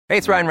Hey,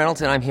 it's Ryan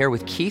Reynolds, and I'm here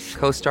with Keith,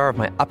 co-star of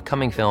my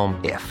upcoming film,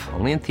 If,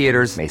 only in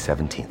theaters May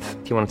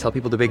 17th. Do you want to tell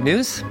people the big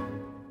news?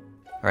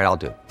 All right,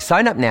 I'll do it.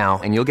 Sign up now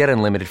and you'll get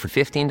unlimited for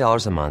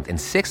 $15 a month and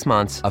 6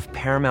 months of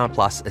Paramount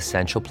Plus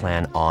Essential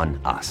Plan on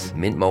us.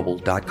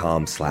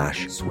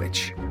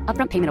 MintMobile.com/switch.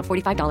 Upfront payment of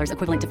 $45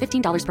 equivalent to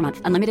 $15 per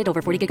month. Unlimited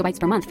over 40 gigabytes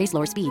per month. Face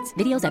lower speeds.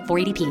 Videos at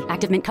 480p.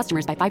 Active Mint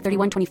customers by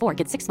 531.24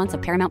 get 6 months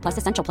of Paramount Plus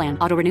Essential Plan.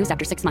 Auto renews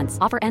after 6 months.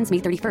 Offer ends May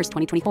 31st,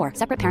 2024.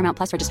 Separate Paramount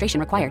Plus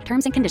registration required.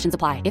 Terms and conditions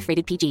apply if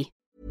rated PG.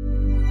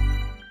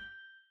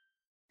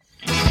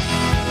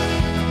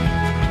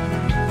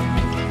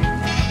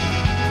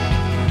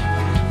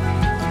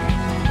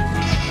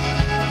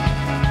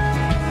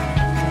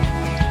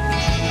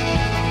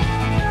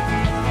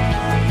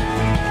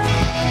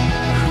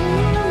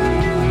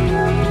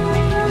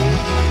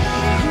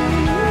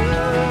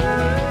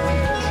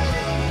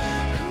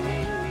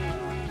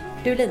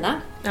 Du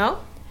Lina, Ja.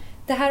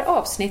 det här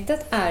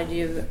avsnittet är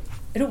ju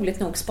roligt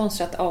nog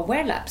sponsrat av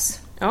Wear Labs.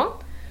 Ja.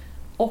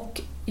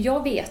 Och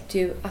jag vet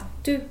ju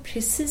att du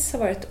precis har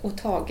varit och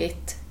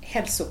tagit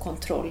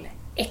hälsokontroll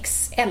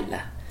XL.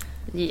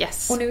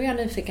 Yes. Och nu är jag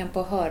nyfiken på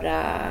att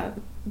höra,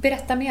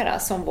 berätta mera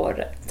som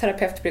vår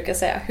terapeut brukar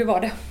säga. Hur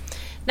var det?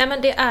 Nej,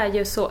 men det är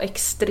ju så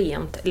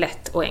extremt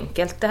lätt och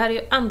enkelt. Det här är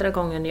ju andra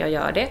gången jag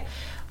gör det.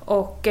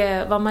 Och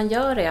vad man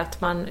gör är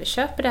att man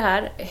köper det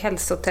här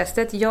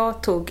hälsotestet.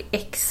 Jag tog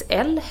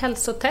XL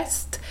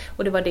hälsotest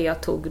och det var det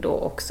jag tog då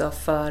också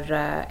för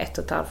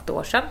 1,5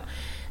 år sedan.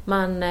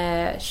 Man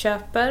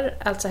köper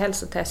alltså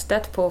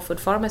hälsotestet på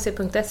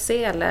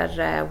foodpharmacy.se eller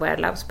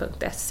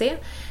wearlabs.se.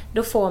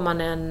 Då får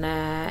man en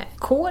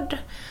kod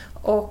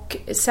och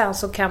sen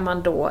så kan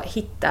man då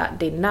hitta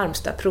det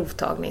närmsta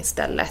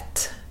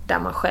provtagningsstället där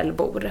man själv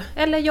bor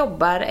eller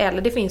jobbar,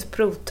 eller det finns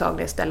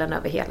provtagningsställen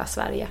över hela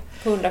Sverige.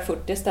 På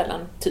 140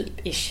 ställen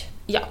typ ish.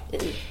 Ja. I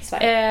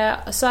Sverige.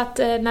 Så att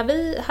när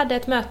vi hade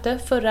ett möte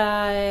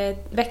förra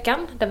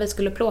veckan där vi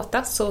skulle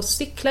plåta, så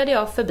cyklade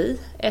jag förbi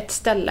ett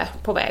ställe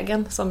på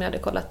vägen som jag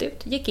hade kollat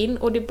ut. Gick in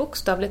och det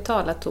bokstavligt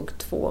talat tog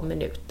 2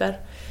 minuter.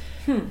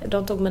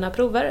 De tog mina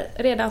prover.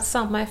 Redan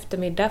samma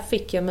eftermiddag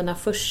fick jag mina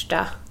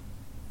första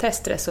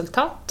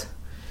testresultat.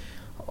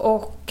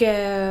 Och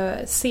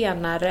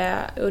senare,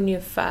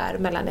 ungefär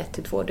mellan 1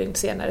 till 2 dygn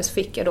senare, så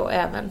fick jag då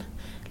även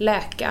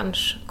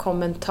läkarens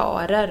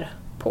kommentarer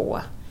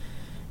på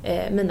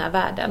mina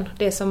värden.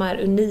 Det som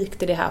är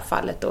unikt i det här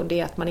fallet då, det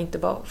är att man inte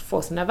bara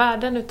får sina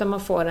värden utan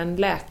man får en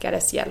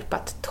läkares hjälp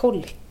att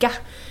tolka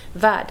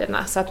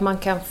värdena så att man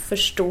kan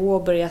förstå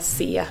och börja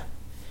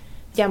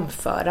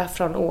jämföra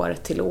från år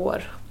till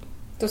år.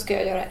 Då ska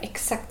jag göra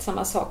exakt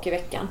samma sak i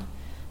veckan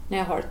när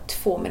jag har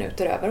 2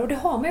 minuter över. Och det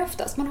har man ju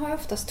oftast. Man har ju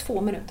oftast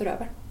 2 minuter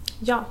över.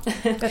 Ja,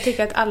 jag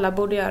tycker att alla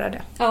borde göra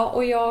det. Ja,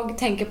 och jag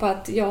tänker på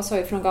att jag sa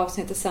ju från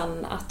avsnittet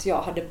sen att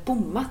jag hade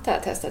bommat det här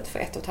testet för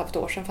 1,5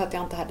 år sedan för att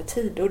jag inte hade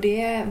tid. Och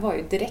det var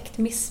ju direkt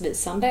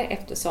missvisande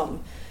eftersom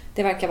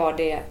det verkar vara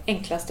det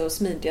enklaste och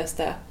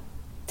smidigaste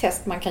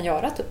test man kan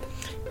göra typ.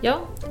 Ja,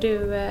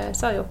 du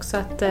sa ju också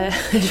att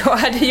jag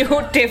hade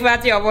gjort det för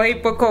att jag var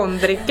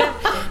hypokondriker.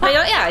 Men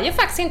jag är ju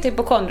faktiskt inte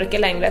hypokondriker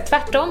längre.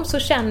 Tvärtom så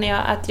känner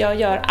jag att jag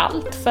gör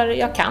allt för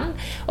jag kan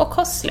och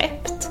har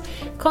släppt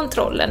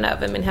kontrollen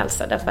över min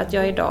hälsa därför att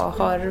jag idag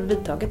har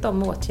vidtagit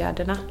de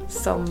åtgärderna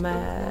som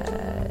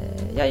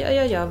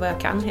jag gör vad jag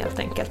kan helt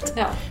enkelt.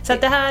 Ja. Så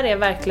att det här är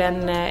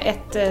verkligen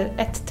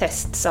ett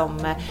test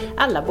som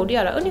alla borde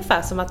göra,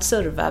 ungefär som att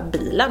serva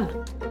bilen.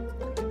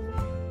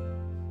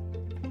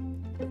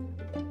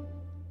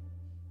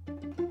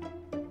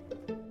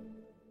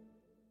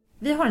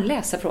 Vi har en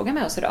läsarfråga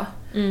med oss idag.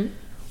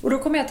 Och då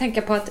kommer jag att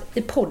tänka på att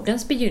i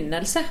poddens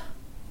begynnelse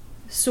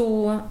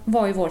så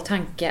var ju vår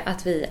tanke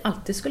att vi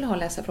alltid skulle ha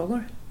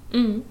läsarfrågor.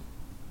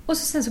 Och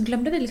sen så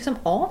glömde vi liksom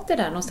av det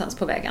där någonstans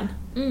på vägen.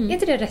 Är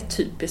inte det rätt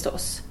typiskt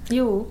oss?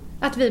 Jo.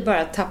 Att vi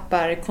bara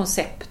tappar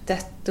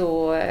konceptet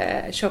och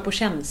kör på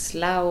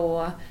känsla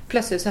och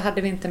plötsligt så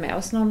hade vi inte med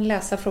oss någon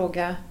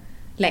läsarfråga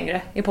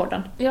längre i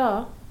podden.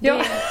 Ja,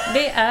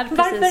 det är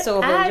precis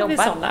så vi jobbar. Vi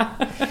såna?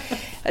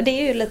 Det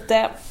är ju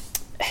lite...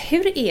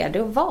 Hur är det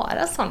att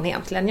vara sån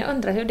egentligen? Jag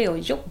undrar hur det är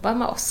att jobba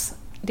med oss.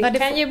 Det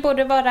kan ju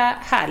både vara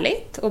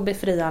härligt och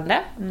befriande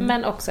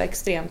men också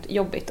extremt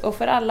jobbigt. Och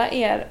för alla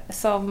er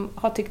som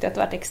har tyckt att det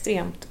varit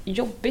extremt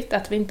jobbigt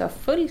att vi inte har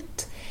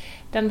följt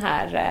den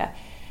här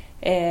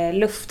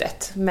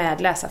luftet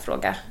med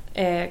läsarfråga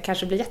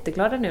kanske blir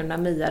jätteglada nu när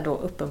Mia då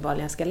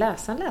uppenbarligen ska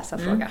läsa en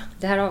läsarfråga.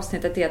 Det här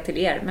avsnittet är till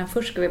er, men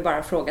först ska vi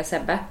bara fråga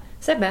Sebbe.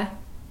 Sebbe,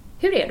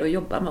 hur är det att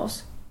jobba med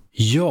oss?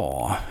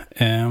 Ja,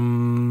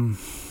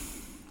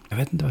 jag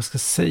vet inte vad jag ska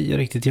säga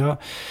riktigt.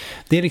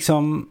 Det är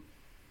liksom...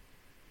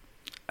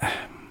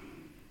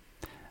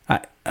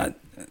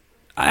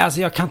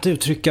 Alltså jag kan inte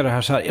uttrycka det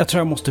här så här. Jag tror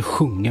jag måste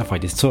sjunga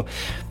faktiskt. Så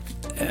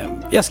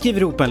jag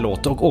skriver ihop en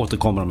låt och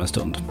återkommer om en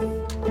stund.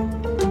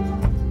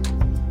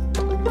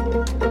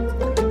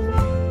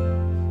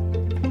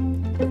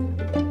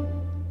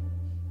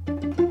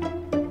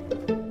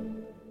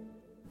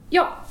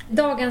 Ja,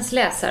 dagens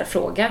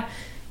läsarfråga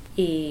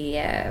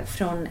är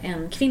från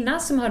en kvinna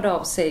som hörde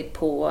av sig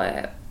på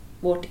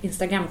vårt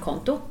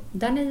Instagramkonto,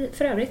 där ni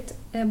för övrigt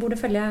borde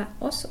följa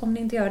oss om ni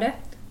inte gör det.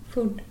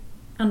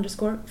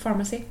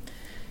 Food_pharmacy.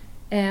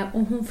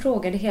 Och hon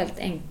frågade helt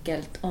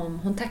enkelt om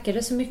hon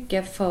tackade så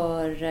mycket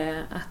för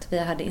att vi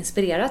hade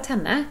inspirerat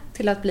henne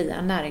till att bli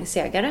en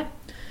näringsägare.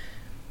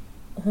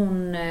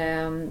 Hon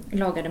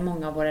lagade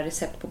många av våra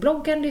recept på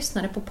bloggen,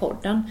 lyssnade på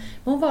podden.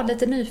 Men hon var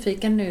lite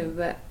nyfiken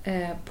nu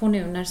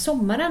när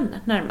sommaren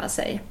närmar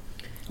sig.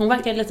 Hon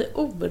verkar lite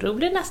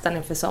orolig nästan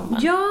inför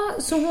sommaren. Ja,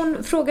 så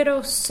hon frågade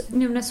oss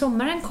nu när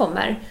sommaren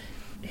kommer.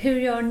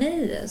 Hur gör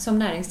ni som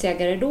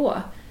näringsägare då?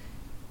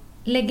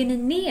 Lägger ni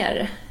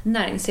ner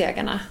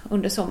näringsägarna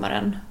under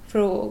sommaren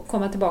för att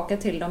komma tillbaka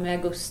till dem i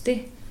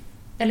augusti?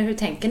 Eller hur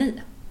tänker ni?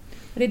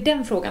 Och det är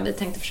den frågan vi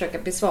tänkte försöka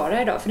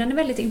besvara idag, för den är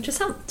väldigt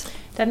intressant.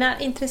 Den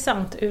är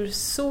intressant ur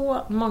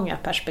så många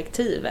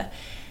perspektiv.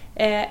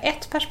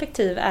 Ett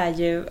perspektiv är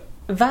ju,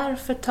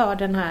 varför tar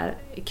den här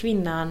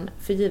kvinnan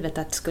för givet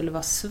att det skulle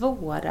vara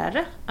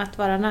svårare att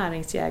vara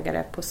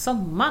näringsägare på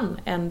sommaren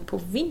än på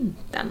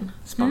vintern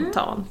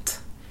spontant?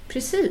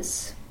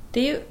 Precis. Det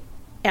är ju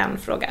en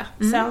fråga.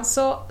 Sen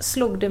så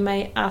slog det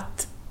mig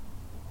att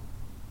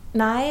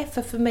nej,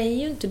 för mig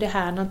är ju inte det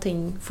här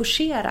någonting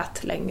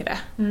forcerat längre.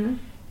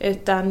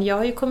 Utan jag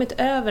har ju kommit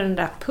över den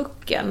där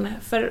pucken.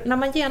 För när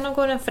man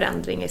genomgår en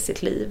förändring i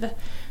sitt liv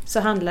så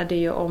handlar det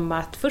ju om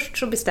att först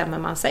så bestämmer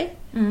man sig.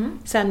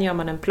 Sen gör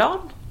man en plan.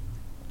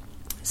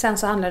 Sen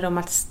så handlar det om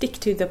att stick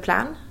to the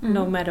plan,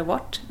 no matter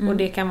what. Och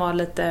det kan vara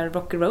lite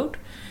rocky road.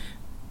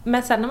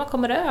 Men sen när man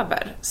kommer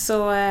över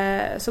så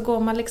går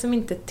man liksom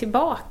inte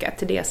tillbaka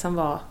till det som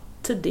var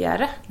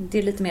tidigare. Det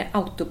är lite mer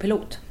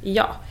autopilot.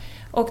 Ja,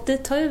 och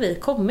dit har ju vi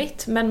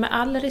kommit. Men med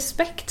all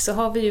respekt så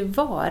har vi ju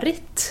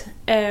varit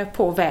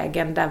på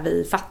vägen där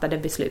vi fattade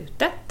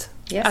beslutet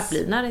att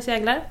bli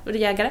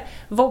näringsägare.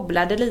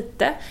 Wobblade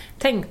lite.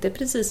 Tänkte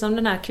precis som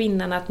den här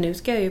kvinnan att nu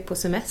ska jag ju på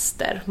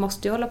semester.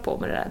 Måste jag hålla på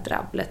med det där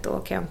drabblet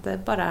och kan jag inte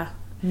bara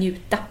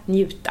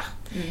njuta.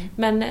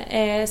 Men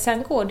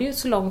sen går det ju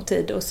så lång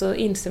tid och så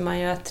inser man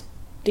ju att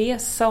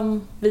det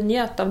som vi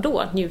njöt av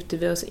då njuter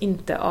vi oss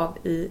inte av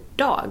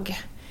idag.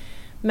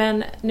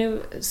 Men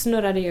nu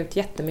snurrar det ut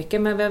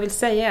jättemycket, men vad jag vill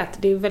säga är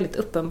att det är väldigt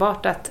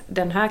uppenbart att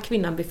den här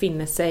kvinnan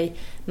befinner sig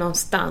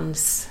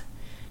någonstans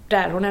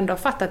där hon ändå har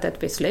fattat ett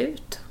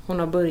beslut. Hon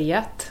har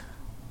börjat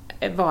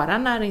vara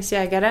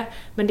näringsägare,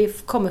 men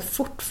det kommer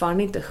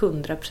fortfarande inte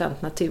 100%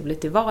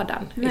 naturligt i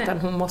vardagen. Nej. Utan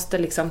hon måste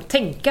liksom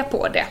tänka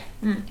på det.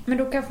 Men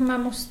då kanske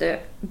man måste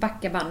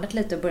backa bandet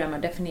lite och börja med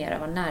att definiera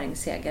vad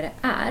näringsägare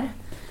är.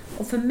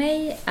 Och för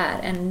mig är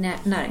en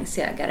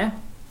näringsägare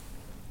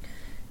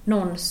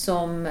någon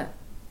som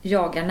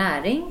jagar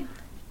näring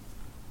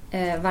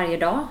varje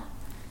dag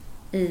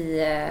i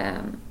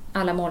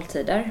alla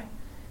måltider,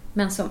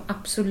 men som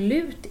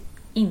absolut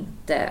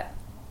inte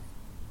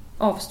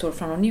avstår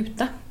från att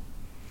njuta.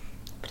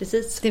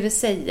 Precis. Det vill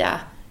säga,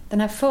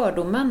 den här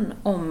fördomen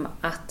om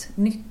att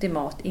nyttig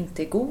mat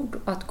inte är god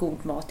och att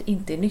god mat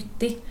inte är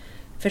nyttig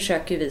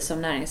försöker vi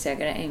som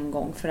näringsägare en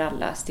gång för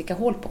alla sticka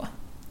hål på.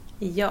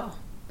 Ja.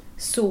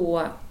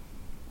 Så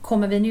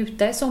kommer vi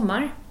njuta i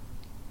sommar?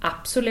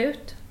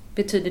 Absolut.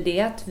 Betyder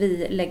det att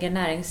vi lägger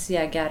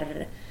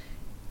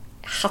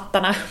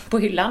näringsägarhattarna på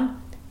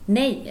hyllan?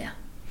 Nej.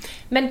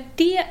 Men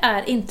det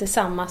är inte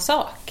samma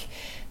sak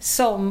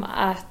som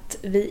att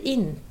vi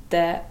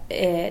inte...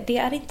 det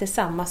är inte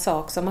samma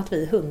sak som att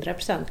vi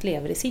 100%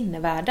 lever i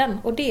sinnevärlden.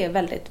 Och det är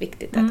väldigt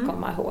viktigt att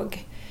komma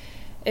ihåg.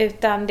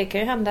 Utan det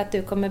kan ju hända att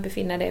du kommer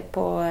befinna dig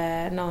på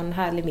någon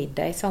härlig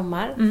middag i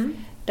sommar.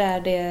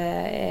 Där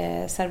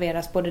det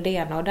serveras både det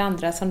ena och det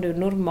andra som du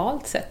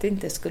normalt sett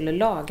inte skulle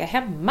laga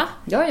hemma.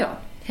 Ja,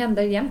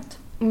 händer jämt.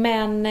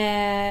 Men,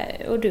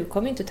 och du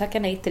kommer inte tacka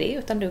nej till det,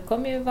 utan du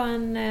kommer ju vara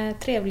en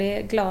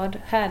trevlig, glad,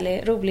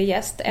 härlig, rolig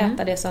gäst,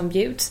 äta det som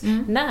bjuds.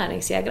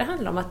 Näringsägare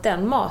handlar om att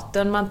den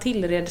maten man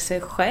tillreder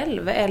sig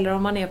själv, eller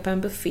om man är på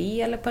en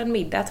buffé eller på en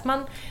middag, att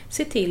man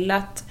ser till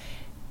att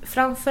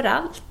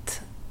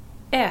framförallt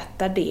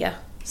äta det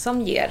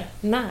som ger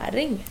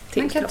näring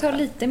till Man kan kroppen. ta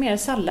lite mer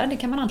sallad, det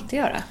kan man alltid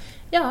göra.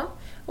 Ja,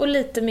 och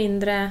lite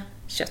mindre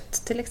kött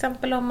till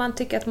exempel om man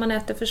tycker att man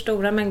äter för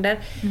stora mängder.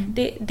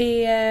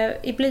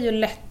 Det blir ju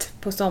lätt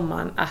på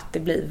sommaren att det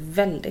blir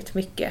väldigt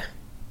mycket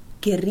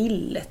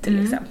grill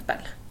till exempel.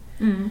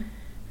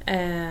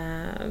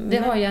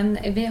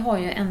 Vi har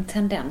ju en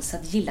tendens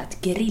att gilla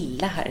att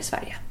grilla här i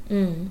Sverige.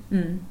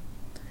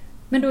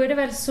 Men då är det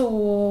väl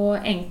så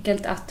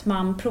enkelt att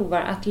man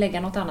provar att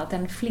lägga något annat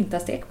än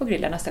flintastek på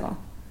grillen nästa gång.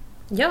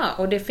 Ja,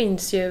 och det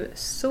finns ju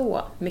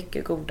så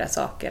mycket goda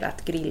saker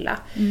att grilla.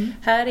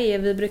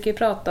 Vi brukar ju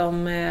prata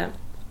om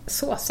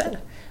såser,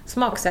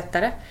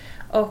 smaksättare.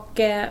 Och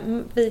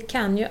vi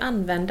kan ju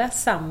använda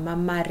samma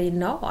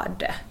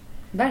marinad.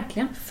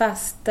 Verkligen.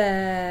 Fast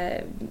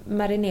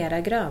marinera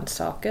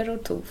grönsaker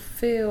och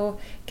tofu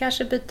och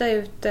kanske byta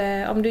ut,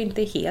 om du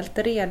inte är helt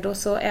redo,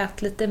 så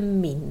ät lite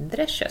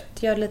mindre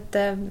kött. Gör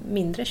lite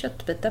mindre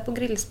köttbitar på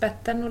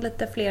grillspetten och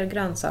lite fler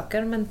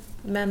grönsaker.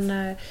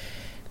 Men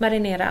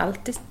marinera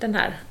alltid den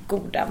här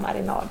goda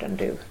marinaden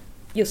du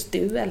just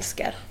du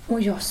älskar.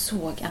 Och jag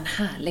såg en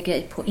härlig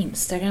grej på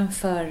Instagram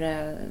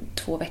för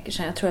 2 veckor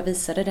sedan. Jag tror jag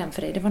visade den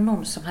för dig. Det var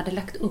någon som hade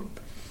lagt upp.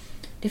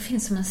 Det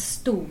finns som en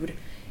stor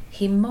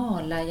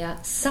Himalaya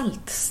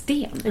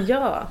saltsten.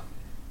 Ja.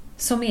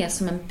 Som är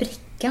som en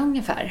bricka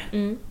ungefär.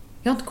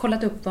 Jag har inte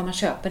kollat upp var man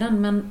köper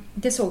den, men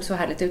det såg så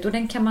härligt ut. Och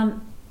den kan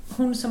man...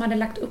 Hon som hade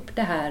lagt upp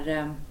det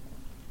här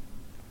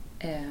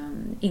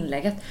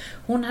inlägget,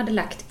 hon hade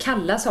lagt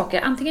kalla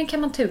saker. Antingen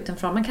kan man ta ut den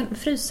från, man kan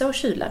frysa och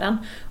kyla den,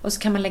 och så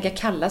kan man lägga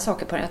kalla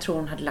saker på den. Jag tror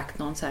hon hade lagt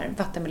någon så här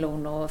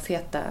vattenmelon och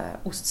feta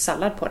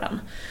ostsallad på den.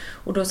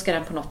 Och då ska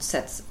den på något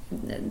sätt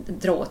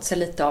dra åt sig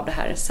lite av det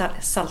här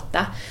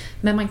salta.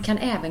 Men man kan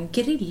även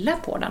grilla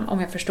på den,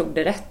 om jag förstod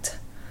det rätt.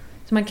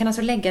 Så man kan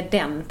alltså lägga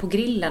den på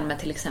grillen med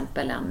till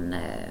exempel en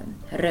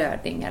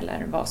röding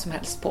eller vad som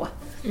helst på.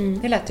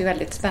 Det lät ju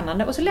väldigt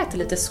spännande. Och så lät det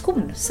lite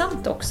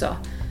skonsamt också.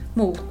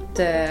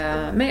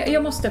 Men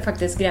jag måste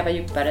faktiskt gräva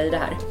djupare i det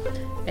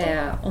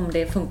här. Om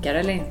det funkar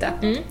eller inte.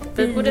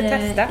 Vi borde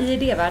testa. I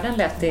idévärlden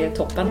lät det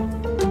toppen.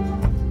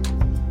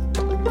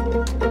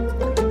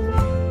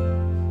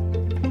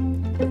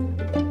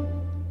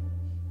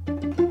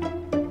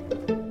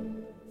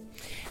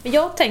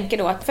 Jag tänker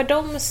då att för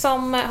de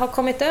som har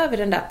kommit över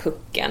den där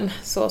pucken,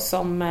 så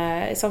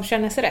som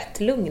känner sig rätt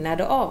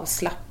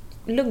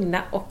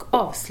lugna och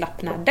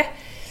avslappnade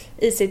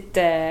i sitt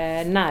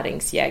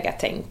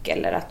näringsjägartänk,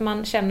 eller att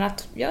man känner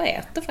att jag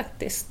äter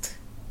faktiskt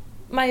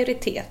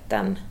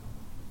majoriteten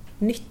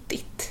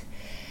nyttigt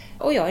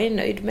och jag är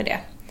nöjd med det.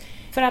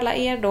 För alla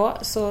er då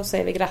så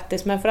säger vi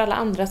grattis, men för alla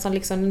andra som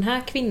liksom den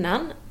här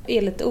kvinnan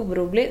är lite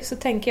orolig, så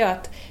tänker jag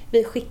att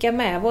vi skickar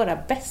med våra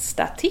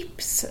bästa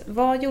tips.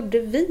 Vad gjorde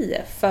vi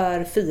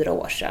för 4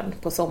 år sedan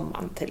på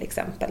sommaren till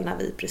exempel, när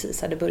vi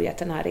precis hade börjat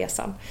den här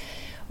resan?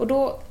 Och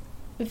då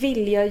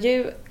vill jag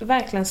ju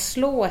verkligen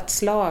slå ett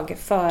slag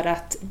för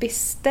att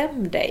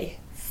bestäm dig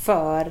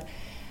för,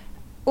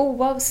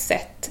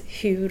 oavsett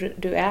hur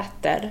du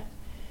äter,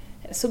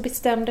 så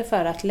bestäm dig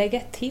för att lägga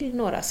till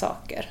några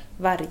saker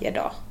varje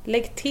dag.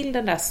 Lägg till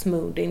den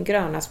där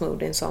gröna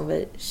smoothien som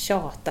vi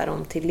tjatar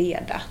om till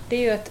leda. Det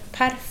är ju ett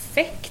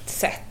perfekt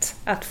sätt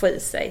att få i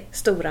sig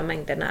stora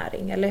mängder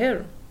näring, eller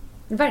hur?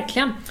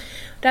 Verkligen.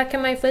 Där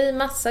kan man ju få i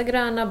massa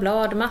gröna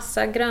blad,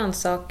 massa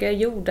grönsaker,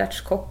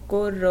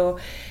 jordärtskockor och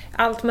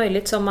allt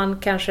möjligt som man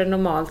kanske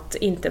normalt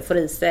inte får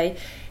i sig.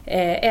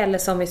 Eller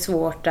som är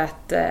svårt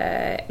att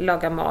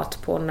laga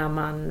mat på när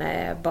man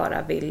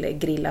bara vill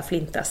grilla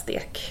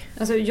flintastek.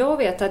 Alltså jag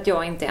vet att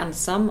jag inte är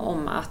ensam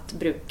om att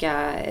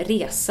bruka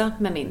resa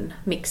med min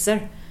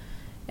mixer.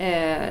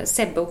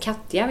 Sebbe och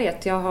Katja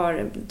vet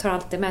jag tar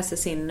alltid med sig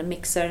sin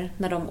mixer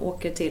när de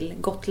åker till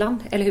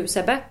Gotland. Eller hur,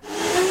 Sebbe?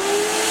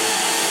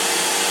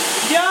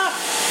 Ja,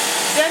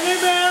 den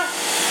är med!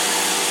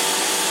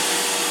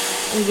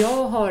 Och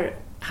jag har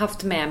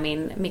haft med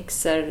min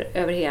mixer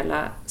över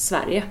hela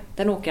Sverige.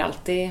 Den åker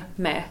alltid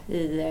med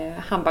i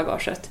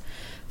handbagaget.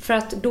 För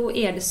att då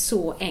är det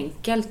så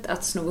enkelt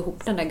att sno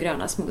ihop den där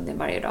gröna smoothien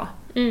varje dag.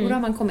 Och då har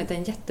man kommit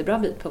en jättebra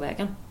bit på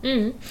vägen.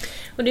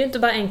 Och det är ju inte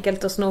bara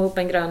enkelt att sno ihop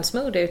en grön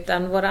smoothie,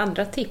 utan våra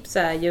andra tips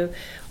är ju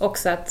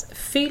också att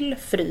fyll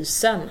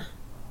frysen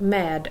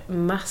med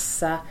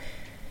massa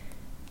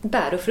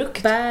bär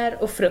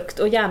och frukt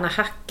och gärna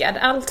hackad.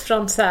 Allt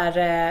från så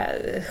här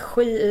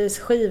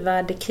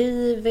skivad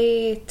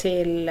kiwi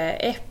till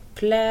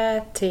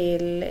äpple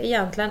till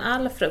egentligen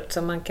all frukt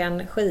som man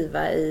kan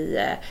skiva i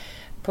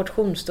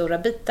portionsstora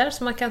bitar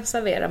som man kan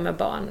servera med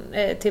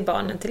till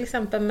barnen, till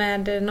exempel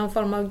med någon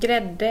form av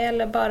grädde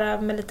eller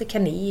bara med lite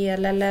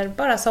kanel eller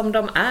bara som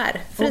de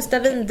är. Frysta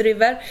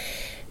vindruvor.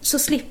 Så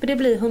slipper det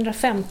bli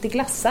 150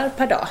 glassar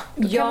per dag.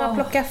 Då kan man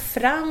plocka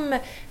fram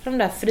de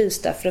där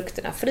frysta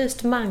frukterna.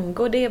 Fryst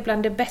mango, det är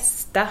bland det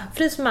bästa.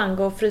 Fryst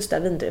mango och frysta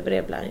vindruvor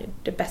är bland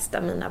det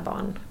bästa mina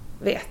barn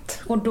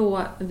vet. Och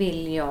då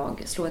vill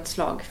jag slå ett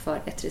slag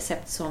för ett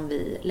recept som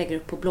vi lägger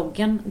upp på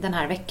bloggen den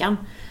här veckan,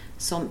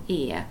 som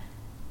är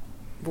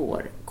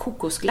vår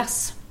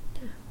kokosglass.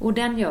 Och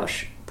den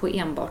görs på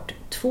enbart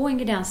 2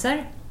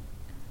 ingredienser: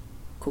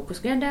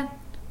 kokosgrädde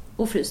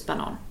och fryst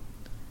banan.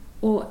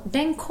 Och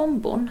den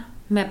kombon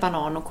med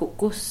banan och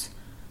kokos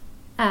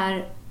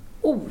är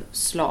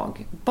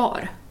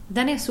oslagbar.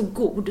 Den är så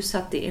god så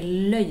att det är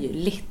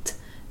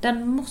löjligt.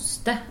 Den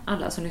måste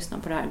alla som lyssnar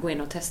på det här gå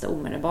in och testa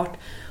omedelbart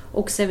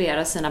och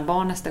servera sina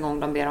barn nästa gång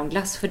de ber om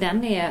glass. För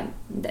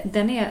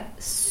den är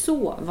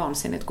så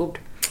vansinnigt god.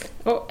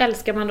 Och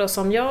älskar man då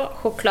som jag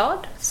choklad,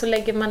 så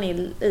lägger man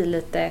i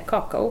lite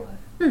kakao.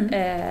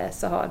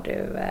 Så har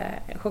du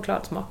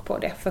chokladsmak på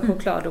det. För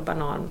choklad och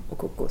banan och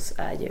kokos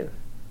är ju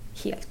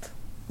helt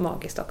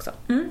magiskt också.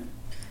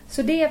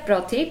 Så det är ett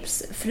bra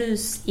tips.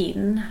 Frys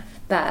in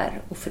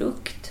bär och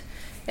frukt.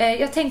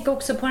 Jag tänker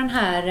också på den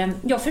här,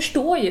 jag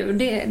förstår ju,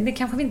 det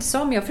kanske vi inte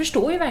sa, men jag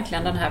förstår ju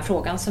verkligen den här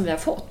frågan som vi har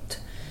fått.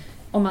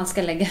 Om man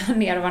ska lägga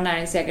ner och vara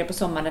näringsägare på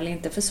sommaren eller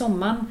inte. För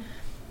sommaren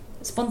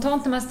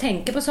spontant när man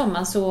tänker på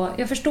sommaren så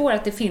jag förstår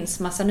att det finns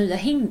massa nya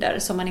hinder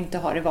som man inte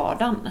har i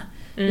vardagen.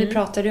 Vi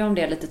pratade ju om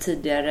det lite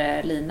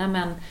tidigare, Lina,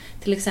 men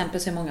till exempel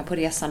så är många på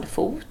resande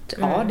fot.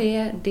 Ja,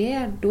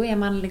 då är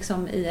man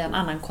liksom i en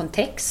annan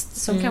kontext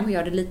som kanske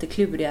gör det lite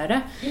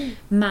klurigare.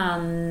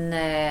 Man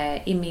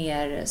är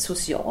mer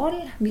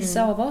social,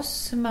 vissa av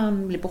oss.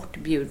 Man blir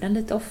bortbjuden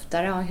lite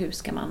oftare. Ja, hur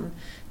ska man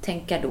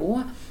tänka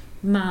då?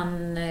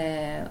 Man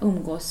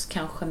umgås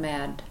kanske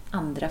med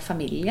andra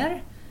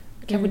familjer.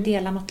 Kanske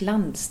delar något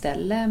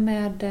landställe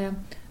med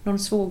någon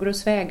svåger och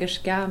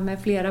svägerska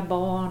med flera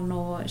barn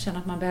och känner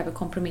att man behöver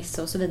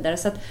kompromissa och så vidare.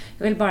 Så att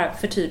jag vill bara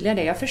förtydliga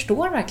det. Jag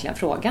förstår verkligen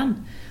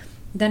frågan.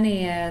 Den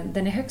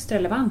är högst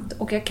relevant.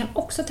 Och jag kan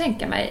också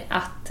tänka mig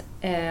att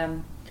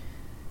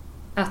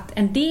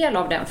en del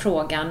av den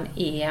frågan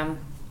är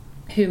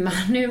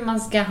hur man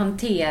ska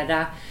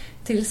hantera.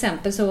 Till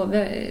exempel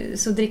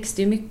så dricks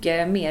det ju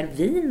mycket mer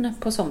vin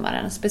på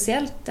sommaren.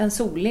 Speciellt en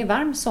solig,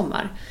 varm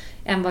sommar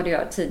än vad det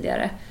gör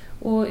tidigare.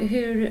 Och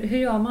hur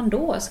gör man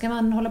då? Ska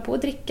man hålla på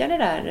att dricka det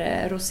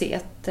där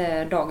roséet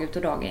dag ut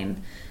och dag in?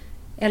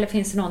 Eller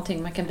finns det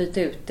någonting man kan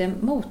byta ut det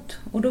mot?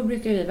 Och då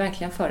brukar vi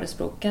verkligen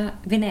förespråka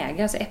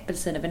vinäger, alltså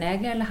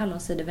äppelcidervinäger eller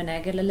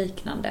halloncidervinäger eller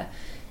liknande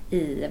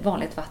i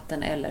vanligt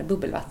vatten eller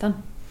bubbelvatten.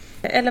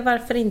 Eller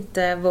varför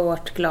inte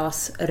vårt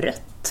glas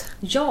rött?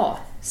 Ja,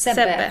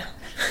 Sebbe.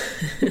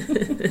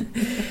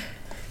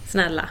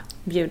 Snälla,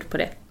 bjud på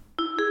det.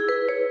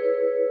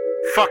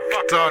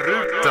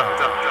 Faktaruta.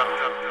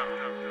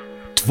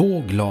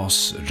 2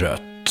 glas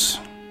rött.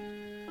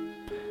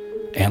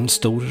 1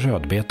 stor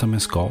rödbeta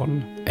med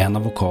skal, 1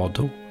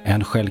 avokado,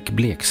 1 skälk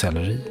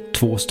blekselleri,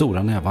 2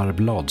 stora nävar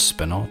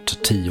bladspenat,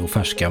 10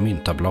 färska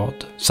myntablad,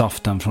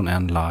 saften från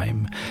 1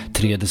 lime,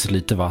 3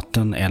 deciliter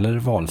vatten eller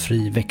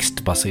valfri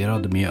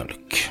växtbaserad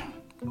mjölk.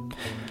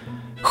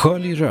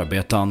 Skölj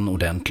rödbetan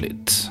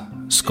ordentligt.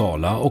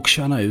 Skala och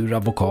kärna ur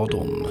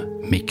avokadon.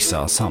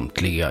 Mixa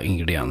samtliga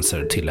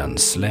ingredienser till en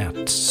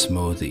slät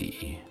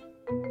smoothie.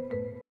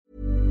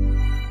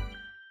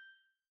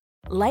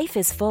 Life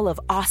is full of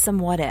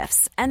awesome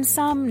what-ifs, and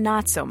some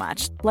not so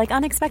much, like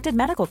unexpected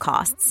medical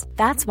costs.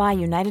 That's why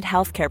United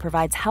Healthcare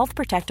provides Health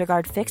Protector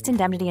Guard fixed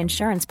indemnity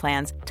insurance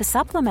plans to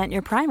supplement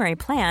your primary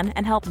plan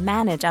and help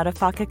manage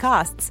out-of-pocket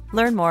costs.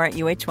 Learn more at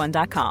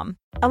uh1.com.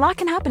 A lot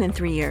can happen in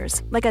 3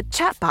 years, like a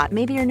chatbot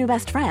may be your new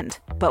best friend.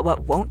 But what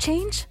won't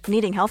change?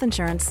 Needing health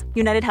insurance.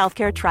 United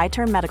Healthcare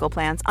Tri-Term Medical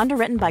Plans,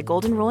 underwritten by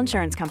Golden Rule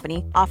Insurance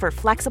Company, offer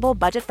flexible,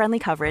 budget-friendly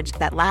coverage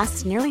that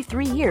lasts nearly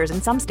 3 years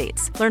in some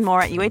states. Learn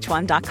more at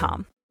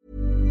uh1.com.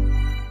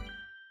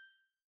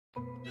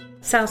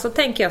 Sen så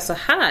tänker jag så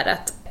här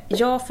att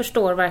jag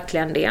förstår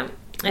verkligen det.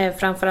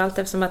 Framförallt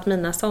eftersom att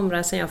mina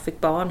somrar sedan jag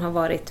fick barn har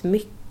varit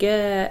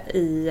mycket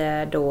i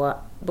då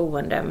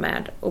boende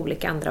med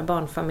olika andra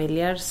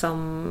barnfamiljer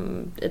som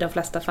i de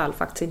flesta fall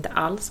faktiskt inte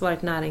alls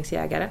varit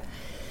näringsjägare.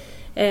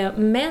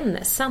 Men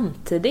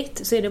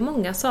samtidigt så är det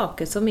många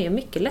saker som är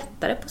mycket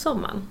lättare på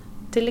sommaren.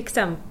 Till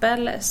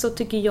exempel så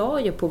tycker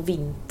jag ju på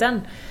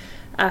vintern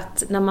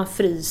att när man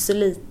fryser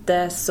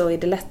lite så är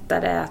det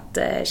lättare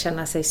att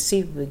känna sig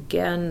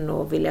sugen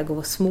och vilja gå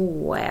och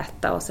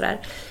småäta och sådär.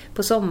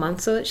 På sommaren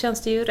så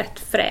känns det ju rätt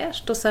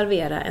fräscht att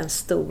servera en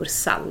stor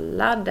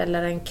sallad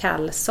eller en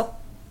kall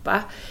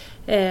soppa.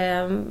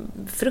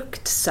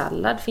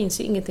 Fruktsallad finns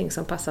ju ingenting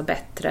som passar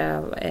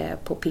bättre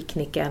på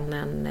picknicken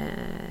än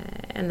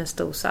en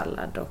stor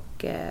sallad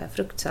och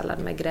fruktsallad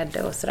med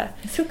grädde och sådär.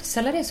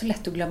 Fruktsallad är så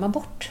lätt att glömma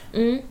bort,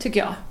 tycker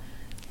jag.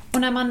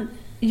 Och när man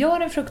gör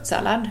en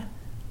fruktsallad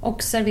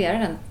och serverar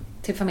den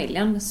till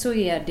familjen så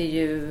är det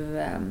ju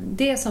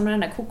det som den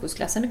där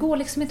kokosglassen. Det går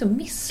liksom inte att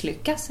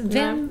misslyckas.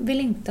 Vem vill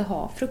inte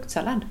ha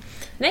fruktsallad?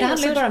 Nej, det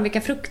handlar ju bara om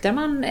vilka frukter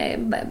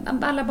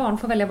alla barn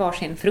får välja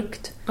varsin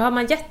frukt. Och har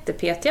man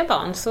jättepetiga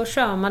barn så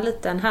kör man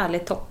lite en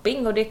härlig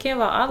topping och det kan ju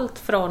vara allt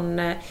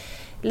från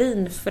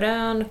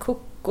linfrön,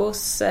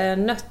 kokos,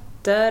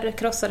 nötter,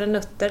 krossade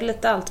nötter,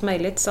 lite allt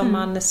möjligt som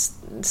man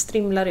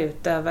strimlar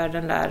ut över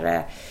den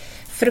där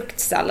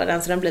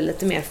fruktsalladen så den blir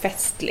lite mer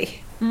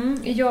festlig.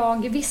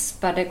 Jag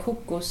vispade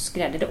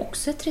kokosgrädde. Det är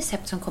också ett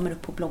recept som kommer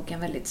upp på bloggen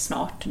väldigt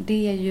snart.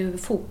 Det är ju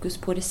fokus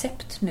på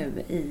recept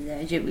nu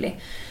i juli.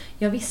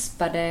 Jag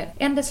vispade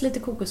 1 deciliter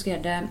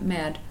kokosgrädde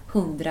med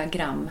 100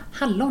 gram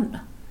hallon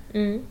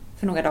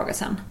för några dagar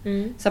sedan.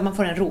 Så att man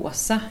får en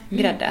rosa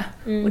grädde.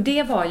 Och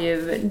det var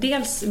ju,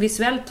 dels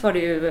visuellt var det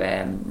ju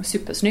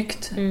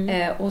supersnyggt.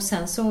 Och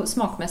sen så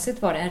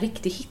smakmässigt var det en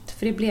riktig hit.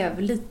 För det blev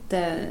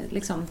lite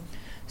liksom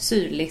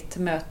syrligt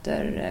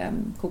möter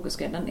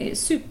kokosgrädden. Det är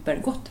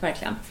supergott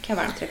verkligen. Kan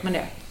jag varmt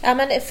rekommendera. Ja,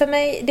 men för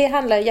mig, det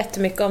handlar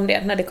jättemycket om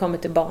det när det kommer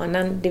till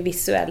barnen, det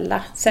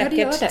visuella.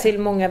 Säkert det till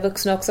många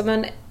vuxna också.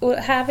 Men och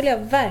här vill jag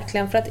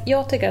verkligen, för att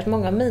jag tycker att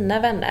många av mina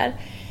vänner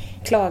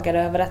klagar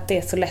över att det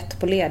är så lätt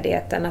på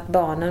ledigheten att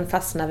barnen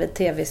fastnar vid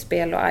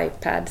tv-spel och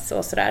iPads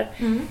och sådär.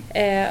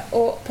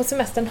 Och på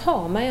semestern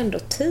har man ju ändå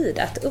tid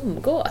att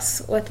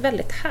umgås. Och ett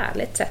väldigt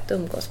härligt sätt att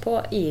umgås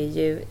på är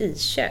ju i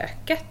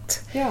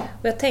köket. Ja.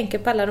 Och jag tänker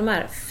på alla de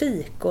här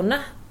fikorna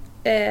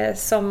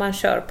som man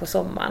kör på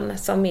sommaren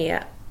som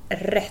är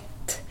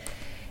rätt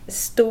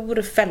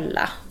stor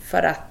fälla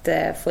för att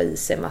få i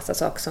sig massa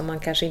saker som man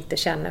kanske inte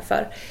känner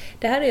för.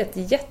 Det här är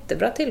ett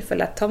jättebra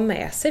tillfälle att ta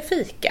med sig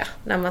fika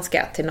när man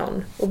ska till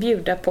någon och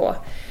bjuda på.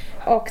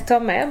 Och ta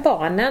med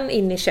barnen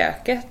in i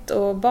köket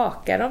och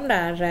baka de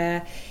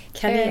där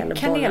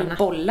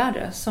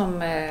kanelbollar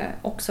som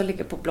också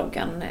ligger på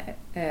bloggen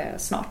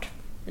snart.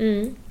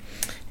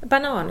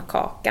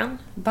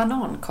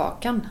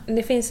 Banankakan.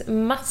 Det finns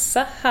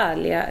massa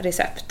härliga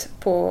recept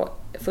på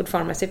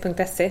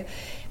foodpharmacy.se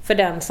för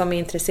den som är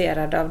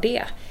intresserad av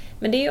det.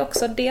 Men det är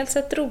också dels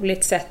ett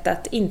roligt sätt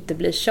att inte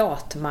bli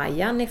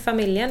tjatmajan i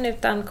familjen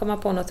utan komma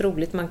på något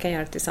roligt man kan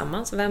göra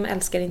tillsammans. Vem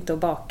älskar inte att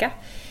baka?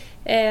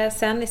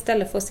 Sen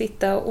istället för att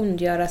sitta och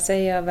ondgöra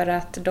sig över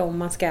att de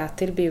man ska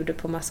till bjuder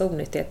på massa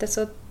onyttigheter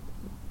så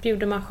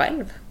bjuder man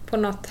själv på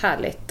något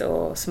härligt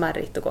och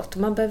smarrigt och gott.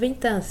 Och man behöver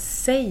inte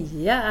ens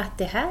säga att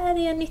det här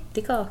är en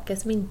nyttig kaka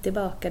som inte är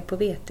bakad på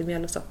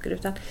vetemjöl och socker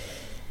utan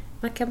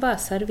man kan bara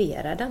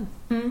servera den.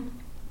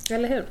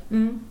 Eller hur?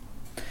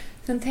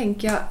 Sen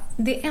tänker jag,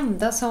 det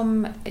enda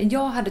som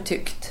jag hade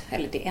tyckt,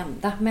 eller det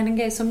enda, men en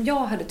grej som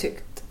jag hade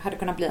tyckt hade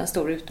kunnat bli en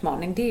stor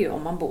utmaning, det är ju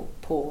om man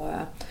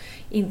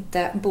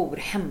inte bor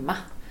hemma,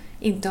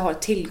 inte har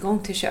tillgång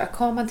till kök.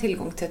 Har man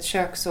tillgång till ett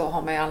kök så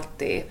har man ju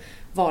alltid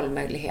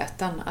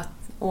valmöjligheten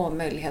och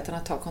möjligheten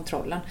att ta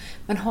kontrollen.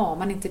 Men har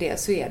man inte det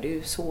så är det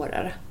ju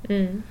svårare.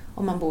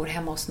 Om man bor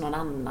hemma hos någon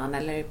annan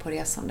eller på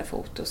resande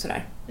fot och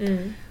sådär.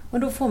 Och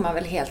då får man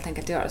väl helt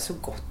enkelt göra så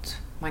gott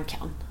man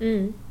kan.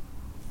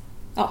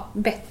 Ja,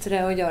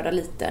 bättre att göra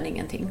lite än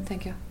ingenting,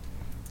 tänker jag.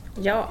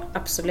 Ja,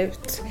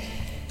 absolut.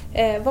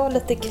 Var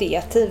lite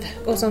kreativ.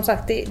 Och som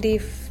sagt, det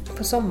är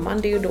på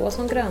sommaren, det är ju då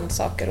som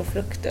grönsaker och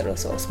frukter och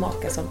så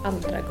smakar som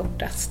allra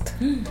godast.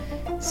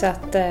 Så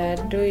att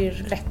då är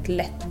det rätt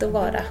lätt att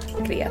vara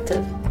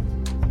kreativ.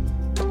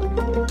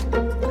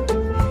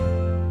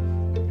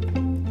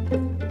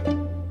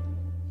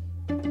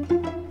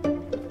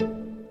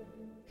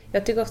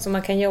 Jag tycker också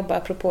man kan jobba,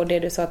 apropå det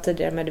du sa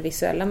tidigare med det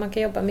visuella, man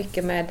kan jobba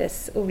mycket med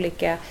dess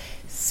olika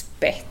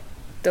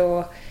spett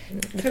och...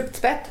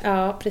 Fruktspett?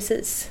 Ja,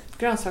 precis.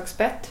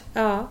 Grönsaksspett?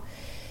 Ja.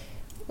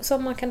 Och så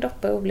man kan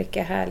doppa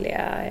olika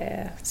härliga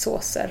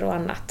såser och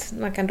annat.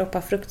 Man kan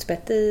doppa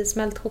fruktspett i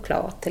smält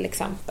choklad till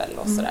exempel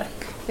och sådär.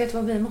 Vet du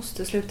vad vi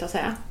måste sluta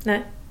säga?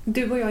 Nej.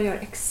 Du och jag gör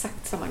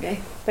exakt samma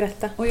grej.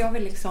 Berätta. Och jag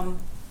vill liksom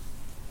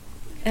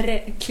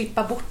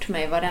klippa bort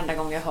mig varenda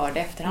gång jag hör det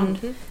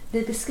efterhand.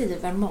 Vi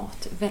beskriver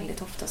mat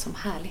väldigt ofta som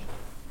härlig.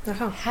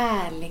 Jaha.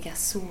 Härliga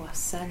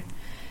såser,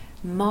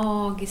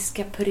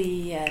 magiska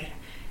puréer,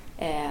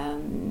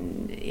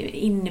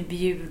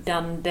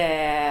 inbjudande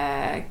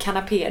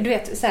kanapéer. Du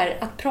vet, så här,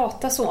 att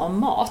prata så om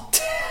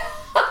mat.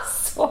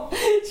 Alltså,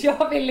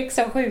 jag vill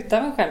liksom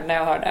skjuta mig själv när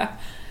jag hör det.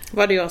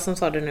 Var det jag som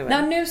sa det nu?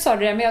 Nej, nu sa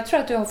du det, men jag tror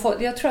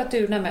att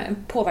du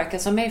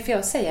påverkas av mig, för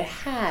jag säger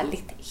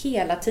härligt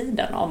hela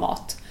tiden om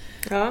mat.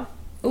 Ja.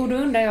 Och då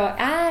undrar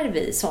jag, är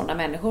vi sådana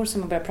människor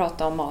som börjar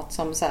prata om mat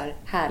som så här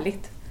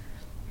härligt?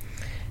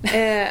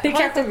 Jag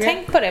har inte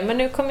tänkt på det, men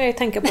nu kommer jag ju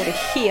tänka på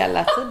det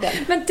hela tiden.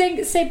 Men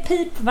säg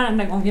pip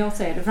varenda gång jag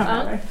säger det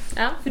framöver.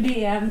 Ja. För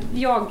det är,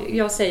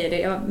 jag säger det,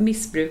 jag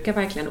missbrukar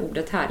verkligen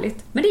ordet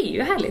härligt. Men det är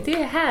ju härligt, det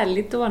är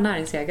härligt att vara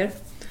näringsägare.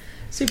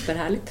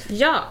 Superhärligt.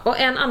 Ja, och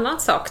en annan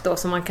sak då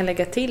som man kan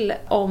lägga till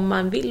om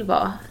man vill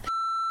vara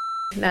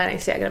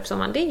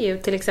näringsägare, det är ju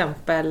till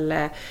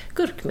exempel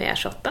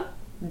gurkmejarshotten.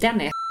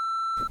 Den är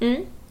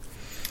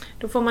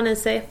Då får man i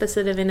sig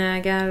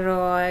äppelcidervinäger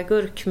och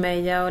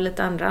gurkmeja och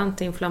lite andra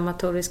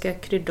antiinflammatoriska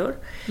kryddor.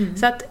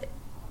 Så att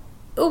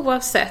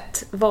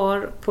oavsett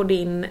var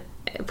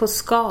på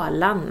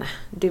skalan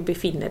du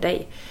befinner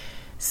dig,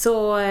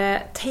 så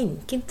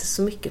tänk inte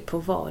så mycket på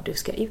vad du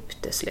ska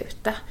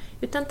utesluta,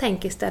 utan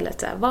tänk istället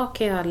så här, vad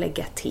kan jag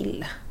lägga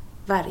till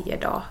varje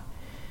dag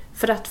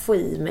för att få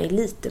i mig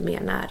lite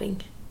mer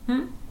näring.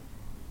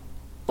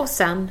 Och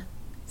sen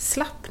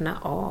slappna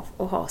av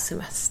och ha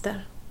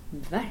semester.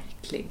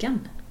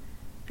 verkligen.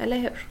 Eller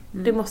hur?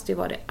 Det måste ju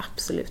vara det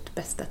absolut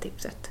bästa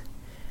tipset.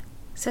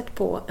 Sätt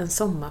på en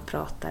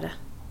sommarpratare.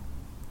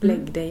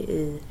 Lägg dig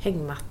i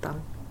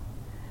hängmattan.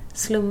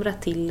 Slumra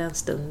till en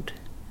stund.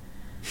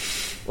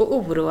 Och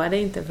oroa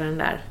dig inte för den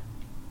där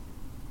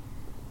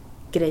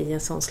grejen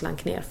som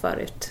slank ner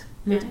förut.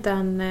 Nej.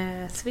 Utan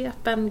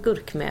svep en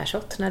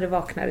gurkmejarshoot när du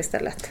vaknar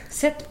istället.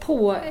 Sätt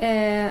på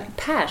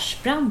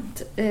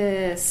Persbrandt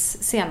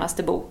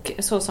senaste bok,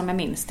 Så som jag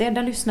minns det.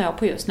 Den lyssnar jag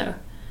på just nu.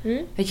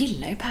 Jag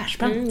gillar ju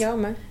Persbrandt. Jag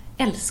med.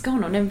 Älskar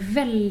honom. Den är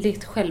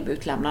väldigt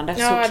självutlämnande,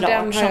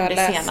 såklart, som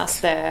det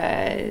senaste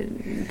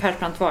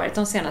Persbrandt varit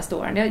de senaste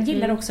åren. Jag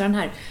gillar också den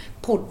här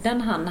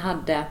podden han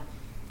hade.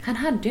 Han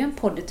hade ju en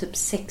podd i typ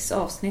 6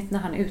 avsnitt när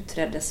han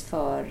utreddes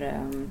för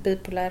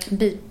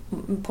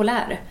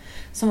bipolär,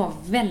 som var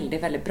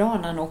väldigt, väldigt bra,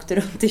 när han åkte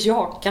runt i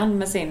Jakan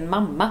med sin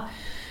mamma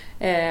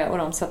och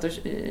de satt och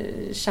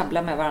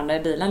tjabblade med varandra i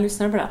bilen.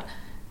 Lyssnar du på den?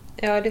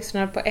 Jag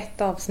lyssnade på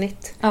ett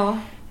avsnitt. Ja.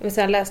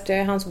 Sen läste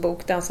jag hans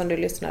bok, den som du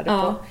lyssnade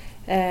på.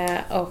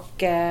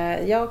 Och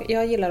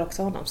jag gillar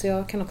också honom, så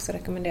jag kan också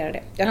rekommendera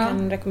det. Jag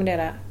kan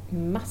rekommendera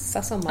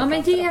massa sommarpratare.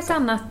 Ja,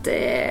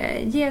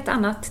 men ge ett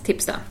annat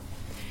tips då.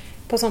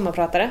 På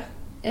sommarpratare?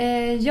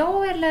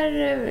 Ja,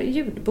 eller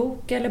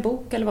ljudbok eller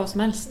bok eller vad som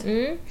helst.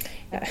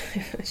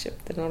 Jag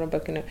köpte några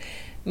böcker nu.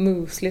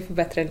 Muesli för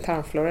bättre än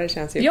tarmflora, det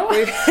känns ju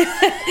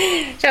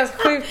känns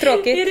sjukt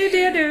tråkigt. Är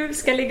det du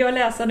ska ligga och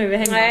läsa nu i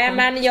hängmattan? Nej,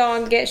 men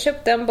jag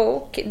köpte en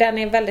bok. Den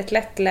är väldigt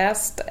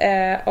lättläst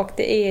och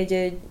det är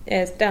ju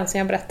den som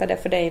jag berättade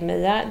för dig,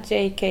 Mia,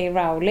 J.K.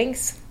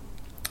 Rowlings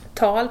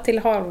tal till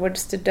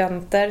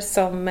Harvard-studenter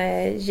som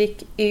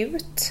gick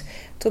ut,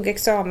 tog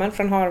examen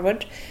från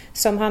Harvard,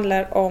 som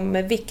handlar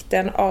om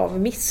vikten av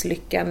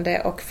misslyckande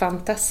och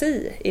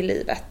fantasi i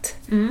livet.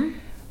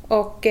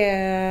 Och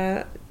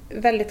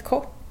väldigt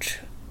kort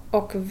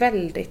och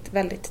väldigt,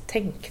 väldigt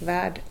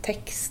tänkvärd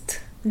text.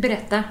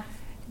 Berätta.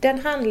 Den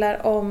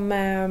handlar om...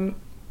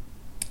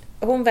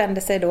 hon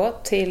vänder sig då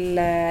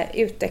till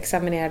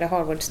utexaminerade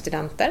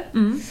Harvard-studenter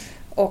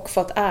och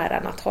fått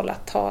äran att hålla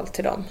tal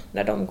till dem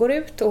när de går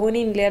ut. Och hon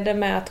inleder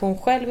med att hon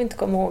själv inte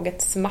kommer ihåg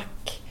ett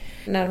smack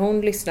när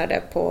hon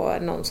lyssnade på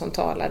någon som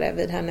talade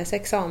vid hennes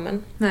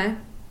examen. Nej.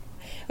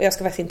 Och jag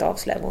ska faktiskt inte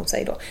avslöja vad hon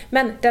säger då.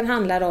 Men den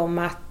handlar om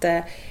att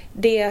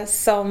det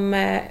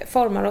som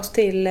formar oss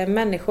till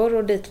människor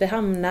och dit vi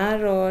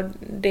hamnar och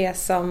det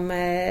som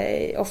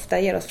ofta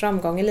ger oss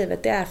framgång i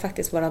livet, det är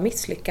faktiskt våra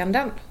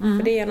misslyckanden.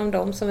 För det är genom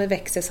dem som vi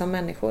växer som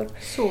människor.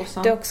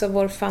 Det är också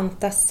vår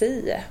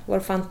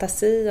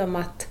fantasi om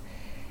att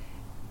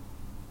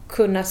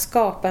kunna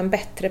skapa en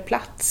bättre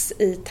plats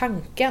i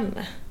tanken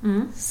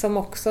som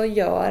också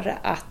gör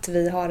att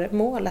vi har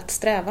mål att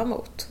sträva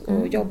mot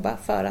och jobba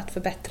för att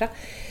förbättra.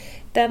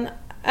 Den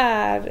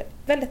är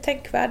väldigt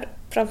tänkvärd,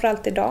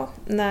 framförallt idag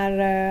när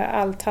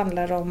allt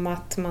handlar om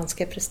att man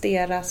ska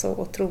prestera så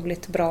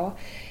otroligt bra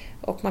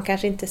och man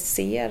kanske inte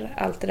ser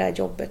allt det där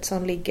jobbet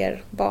som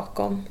ligger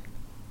bakom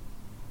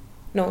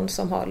någon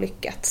som har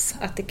lyckats.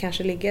 Att det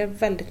kanske ligger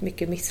väldigt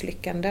mycket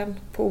misslyckanden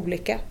på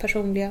olika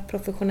personliga,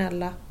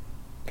 professionella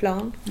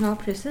plan. Ja,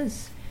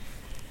 precis.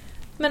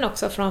 Men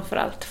också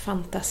framförallt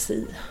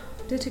fantasi.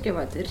 Det tycker jag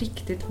var ett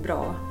riktigt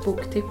bra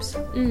boktips.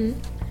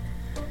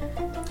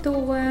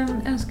 Då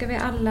önskar vi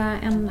alla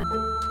en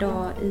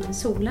dag i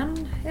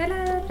solen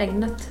eller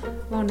regnet,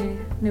 var ni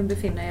nu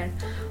befinner er.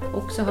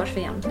 Och så hörs vi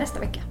igen nästa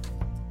vecka.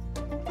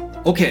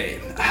 Okej,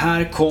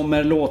 här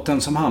kommer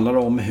låten som handlar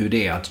om hur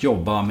det är att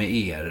jobba med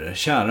er,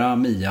 kära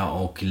Mia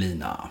och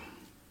Lina.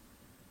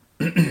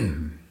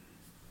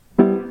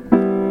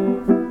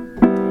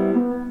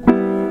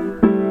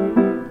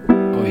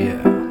 Oh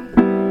yeah.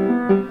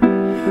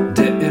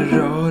 Det är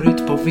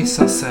rörigt på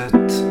vissa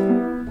sätt.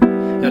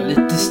 Ja,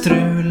 lite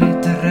strul,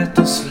 lite rätt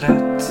och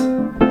slätt.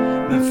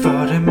 Men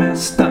för det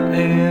mesta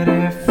är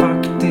det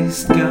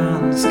faktiskt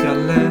ganska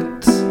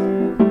lätt.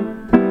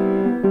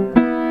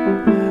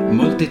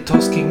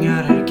 Multitasking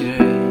är er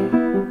grej.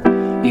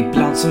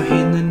 Ibland så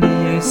hinner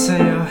ni ej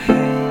säga hej.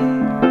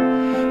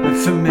 Men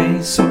för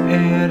mig så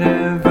är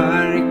det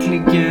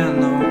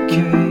verkligen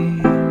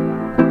okej.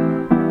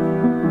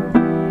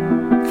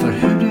 För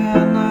hur det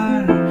än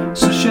är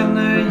så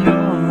känner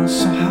jag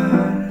så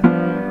här.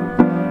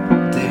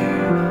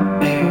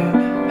 Det är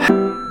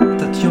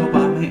härligt att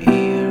jobba med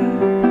er.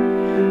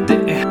 Det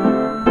är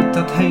härligt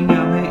att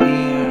hänga med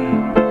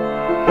er.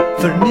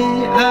 För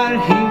ni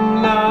är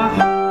himla.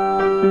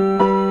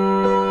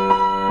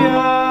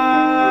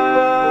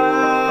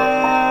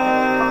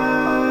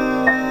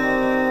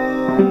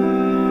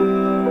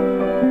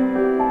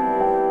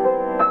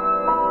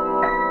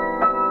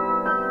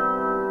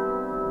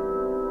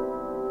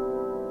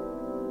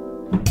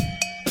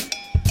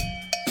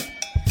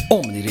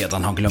 Om ni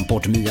redan har glömt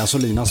bort Mias och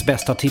Linas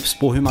bästa tips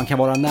på hur man kan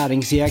vara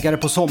näringsjägare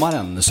på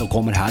sommaren så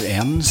kommer här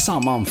en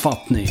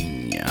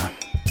sammanfattning.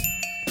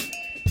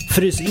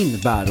 Frys in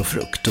bär och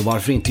frukt och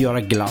varför inte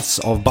göra glass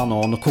av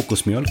banan och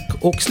kokosmjölk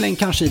och släng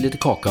kanske i lite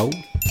kakao.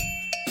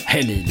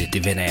 Häll i lite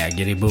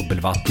vinäger i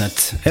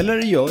bubbelvattnet eller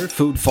gör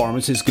Food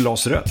Pharmacys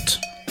glasrött.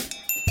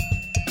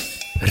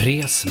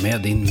 Res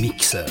med din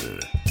mixer.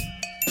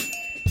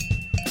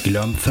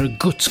 Glöm för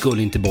guds skull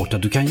inte bort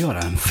att du kan göra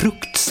en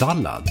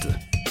fruktsallad.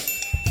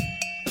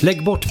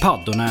 Lägg bort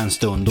paddorna en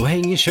stund och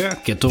häng i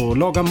köket och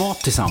laga mat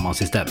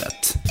tillsammans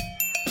istället.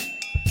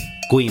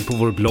 Gå in på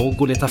vår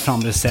blogg och leta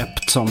fram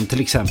recept som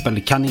till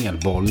exempel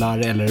kanelbollar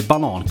eller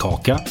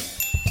banankaka.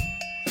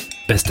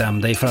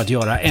 Bestäm dig för att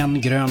göra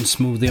en grön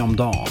smoothie om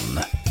dagen.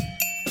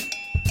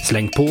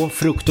 Släng på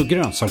frukt- och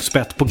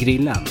grönsaksspett på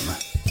grillen.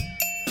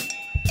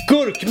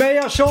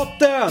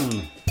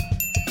 Gurkmeja-shotten!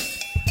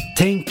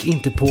 Tänk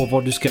inte på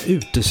vad du ska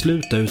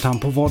utesluta utan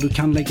på vad du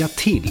kan lägga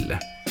till.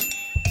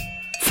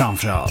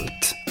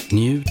 Framförallt,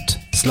 njut,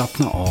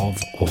 slappna av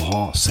och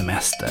ha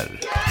semester.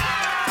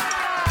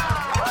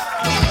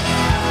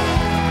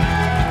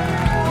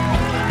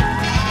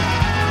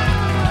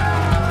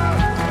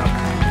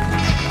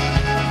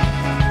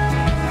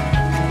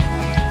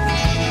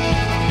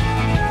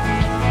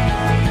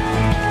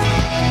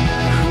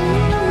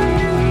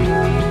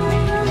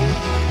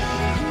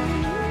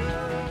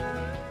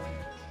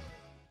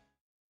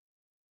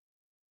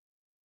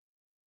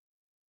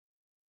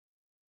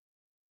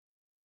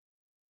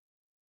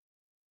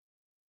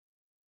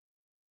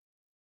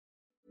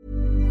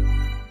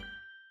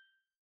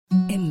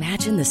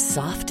 Imagine the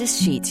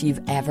softest sheets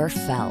you've ever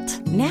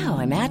felt. Now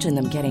imagine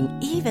them getting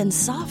even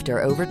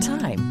softer over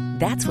time.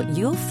 That's what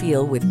you'll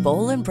feel with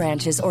Boll &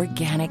 Branch's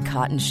organic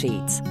cotton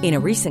sheets. In a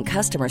recent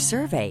customer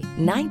survey,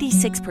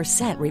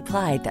 96%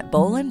 replied that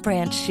Boll &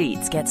 Branch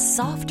sheets get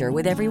softer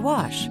with every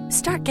wash.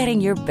 Start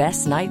getting your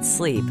best night's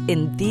sleep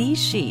in these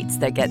sheets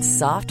that get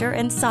softer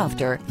and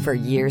softer for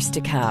years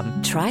to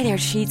come. Try their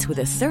sheets with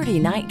a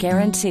 30-night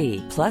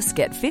guarantee. Plus,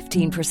 get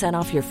 15%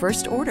 off your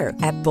first order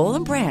at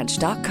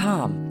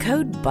bollandbranch.com.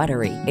 Code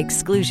BUTTERY.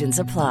 Exclusions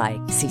apply.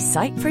 See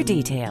site for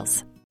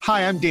details.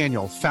 Hi, I'm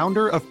Daniel,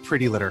 founder of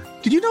Pretty Litter.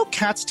 Did you know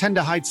cats tend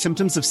to hide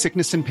symptoms of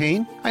sickness and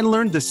pain? I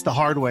learned this the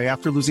hard way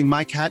after losing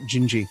my cat,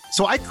 Gingy.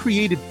 So I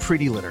created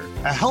Pretty Litter,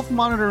 a health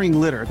monitoring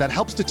litter that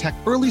helps detect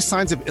early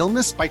signs of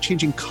illness by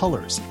changing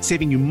colors,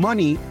 saving you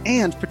money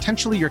and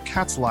potentially your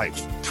cat's life.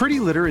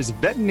 Pretty Litter is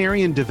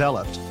veterinarian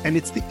developed, and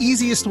it's the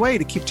easiest way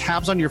to keep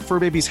tabs on your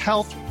fur baby's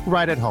health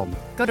right at home.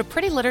 Go to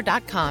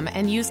prettylitter.com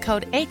and use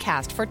code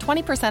ACAST for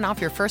 20% off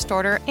your first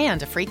order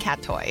and a free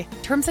cat toy.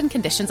 Terms and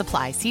conditions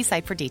apply. See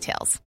site for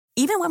details.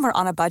 Even when we're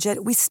on a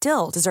budget, we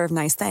still deserve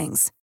nice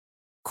things.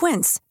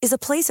 Quince is a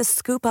place to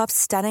scoop up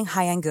stunning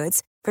high-end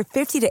goods for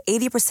 50 to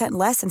 80%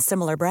 less than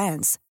similar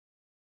brands.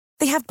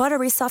 They have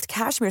buttery soft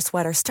cashmere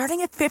sweaters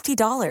starting at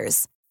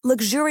 $50,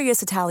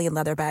 luxurious Italian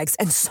leather bags,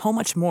 and so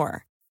much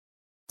more.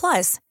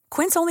 Plus,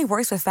 Quince only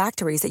works with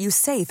factories that use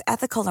safe,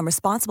 ethical, and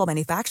responsible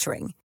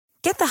manufacturing.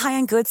 Get the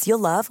high-end goods you'll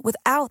love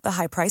without the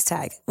high price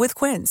tag with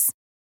Quince.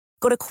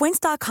 Go to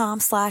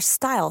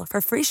quince.com/style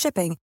for free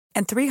shipping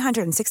and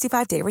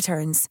 365-day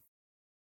returns.